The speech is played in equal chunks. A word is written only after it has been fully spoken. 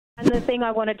The thing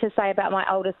I wanted to say about my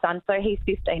oldest son, so he's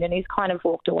 15 and he's kind of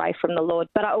walked away from the Lord,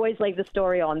 but I always leave the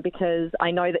story on because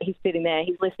I know that he's sitting there,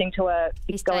 he's listening to her,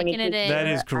 He's going taking into it in. That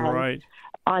is great.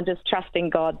 I'm just trusting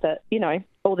God that, you know,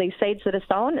 all these seeds that are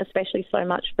sown, especially so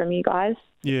much from you guys,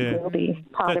 will be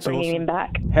part of bringing him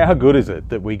back. How good is it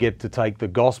that we get to take the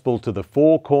gospel to the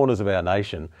four corners of our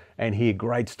nation and hear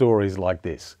great stories like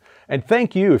this? And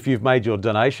thank you if you've made your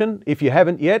donation. If you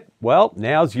haven't yet, well,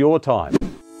 now's your time.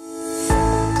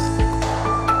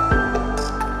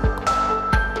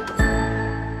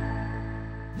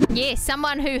 Yes,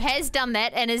 someone who has done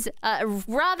that and is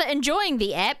rather enjoying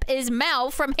the app is Mel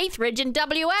from Heathridge in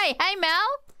WA. Hey, Mel.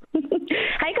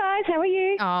 Hey guys, how are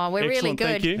you? Oh, we're really Excellent, good.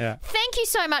 thank you. Yeah. Thank you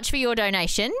so much for your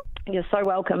donation. You're so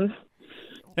welcome.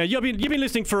 Now, you've been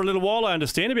listening for a little while, I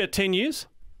understand, about 10 years?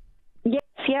 Yes,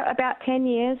 yeah, about 10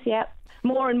 years, yeah.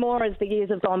 More and more as the years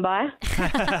have gone by.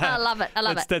 I love it. I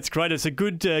love it. That's great. It's a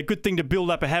good thing to build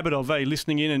up a habit of,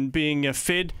 listening in and being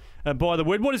fed by the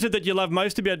word. What is it that you love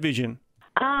most about Vision?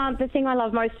 The thing I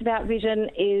love most about Vision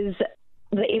is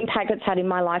the impact it's had in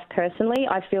my life personally.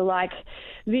 I feel like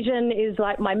Vision is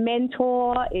like my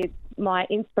mentor, it's my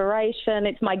inspiration,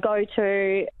 it's my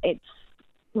go-to, it's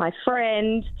my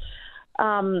friend.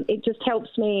 It just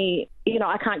helps me, you know,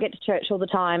 I can't get to church all the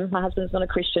time. My husband's not a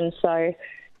Christian, so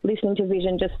listening to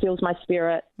Vision just fills my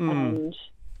spirit and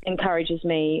encourages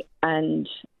me, and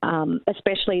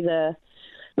especially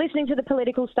listening to the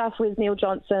political stuff with Neil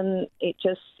Johnson, it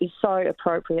just is so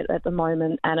appropriate at the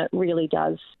moment, and it really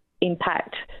does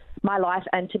impact my life,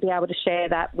 and to be able to share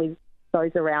that with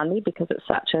those around me because it's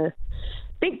such a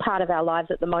big part of our lives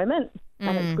at the moment,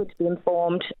 and it's good to be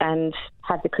informed and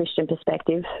have the Christian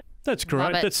perspective. That's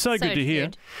great. That's so good to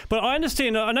hear. But I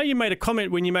understand, I know you made a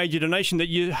comment when you made your donation that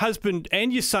your husband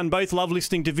and your son both love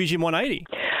listening to Vision 180.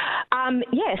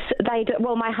 Yes, they do.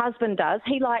 Well, my husband does.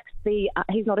 He likes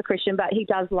he's not a Christian, but he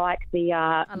does like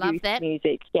the youth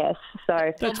music. Yes,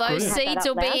 so well, those seeds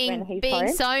are being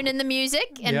sown in the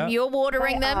music, and you're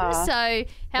watering them. So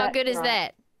how good is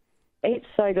that? It's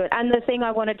so good. And the thing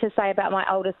I wanted to say about my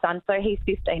oldest son, so he's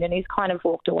 15 and he's kind of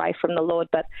walked away from the Lord,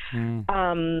 but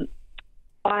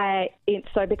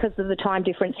so because of the time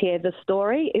difference here, the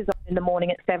story is on in the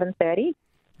morning at 7:30,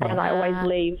 and I always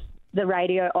leave the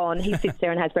radio on. He sits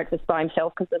there and has breakfast by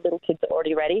himself because the little kids are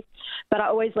already ready. But I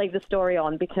always leave the story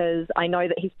on because I know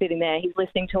that he's sitting there, he's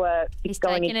listening to her, he's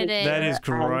going into it. That is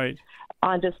great.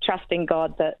 I'm just trusting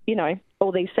God that, you know,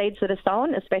 all these seeds that are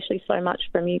sown, especially so much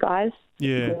from you guys,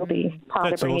 will be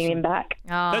part of bringing him back.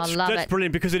 Oh, that's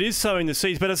brilliant, because it is sowing the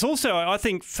seeds. But it's also, I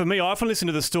think, for me, I often listen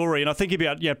to the story and I think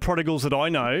about prodigals that I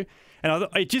know, and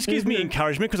it just gives me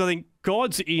encouragement, because I think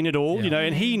God's in it all, you know,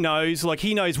 and He knows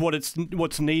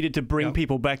what's needed to bring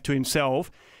people back to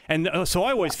Himself. And so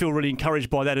I always feel really encouraged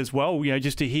by that as well, you know,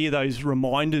 just to hear those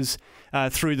reminders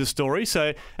through the story.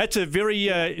 So that's a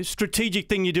very strategic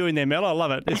thing you're doing there, Mel. I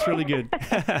love it. It's really good.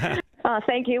 Oh,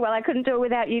 thank you. Well, I couldn't do it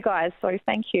without you guys, so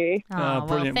thank you. Oh,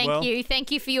 brilliant. Well, thank you.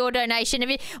 Thank you for your donation.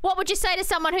 What would you say to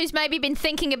someone who's maybe been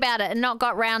thinking about it and not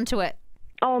got round to it?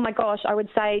 Oh, my gosh, I would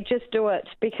say just do it,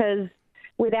 because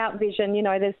without Vision, you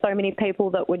know, there's so many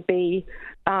people that would be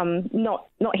not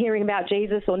hearing about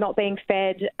Jesus or not being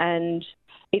fed, and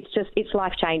it's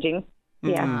life-changing.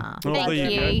 Yeah.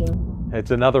 Thank you. It's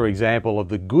another example of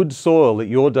the good soil that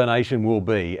your donation will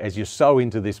be as you sow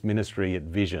into this ministry at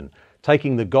Vision,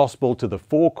 taking the gospel to the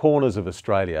four corners of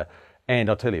Australia and,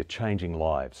 I'll tell you, changing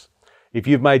lives. If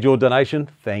you've made your donation,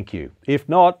 thank you. If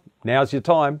not, now's your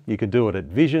time. You can do it at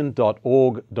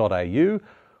vision.org.au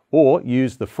or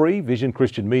use the free Vision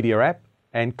Christian Media app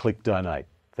and click Donate.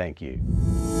 Thank you.